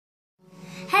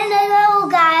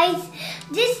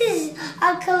This is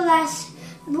a class.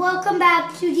 Welcome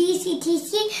back to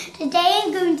DCTC. Today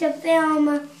I'm going to film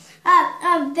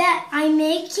a bed. I'm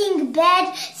making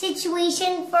bed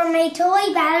situation for my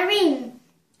toy ballerina.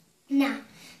 Now,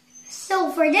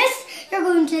 so for this, you're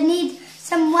going to need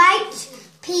some white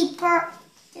paper,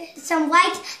 some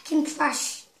white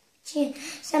construction,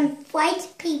 some white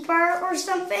paper or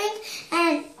something,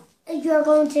 and you're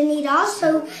going to need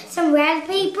also some red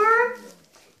paper.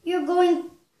 You're going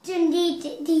to need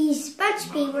these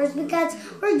sponge papers because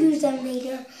we'll use them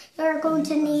later. You're going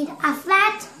to need a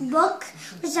flat book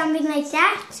or something like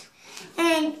that.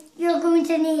 And you're going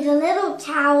to need a little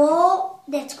towel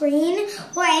that's green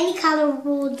or any color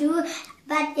will do,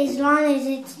 but as long as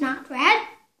it's not red.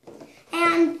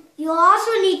 And you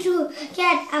also need to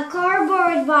get a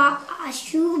cardboard box, a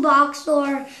shoe box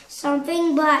or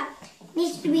something, but it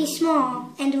needs to be small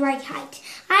and the right height.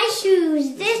 I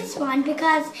choose this one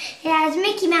because it has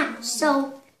Mickey Mouse.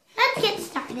 So let's get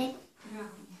started.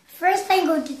 First, I'm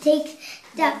going to take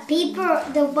the paper,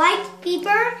 the white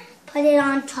paper, put it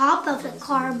on top of the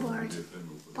cardboard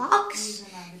box.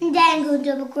 And then I'm going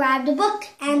to grab the book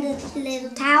and the little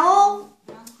towel.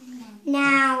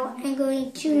 Now I'm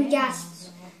going to just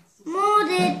mold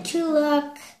it to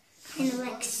look kind of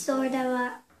like sort of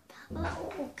a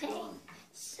pillow. Okay,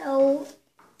 so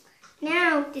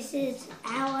now this is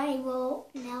how I will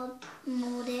now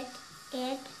mold it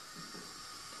in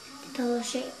the pillow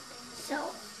shape. So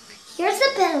here's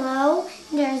the pillow.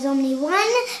 There's only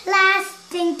one last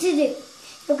thing to do.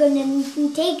 You're going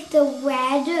to take the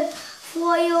red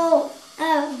foil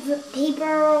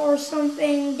paper or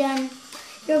something, then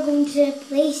you're going to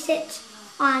place it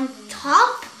on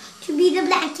top to be the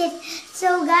blanket.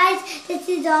 So guys, this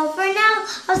is all for now.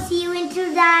 I'll see you into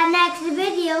the next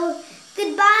video.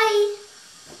 Goodbye.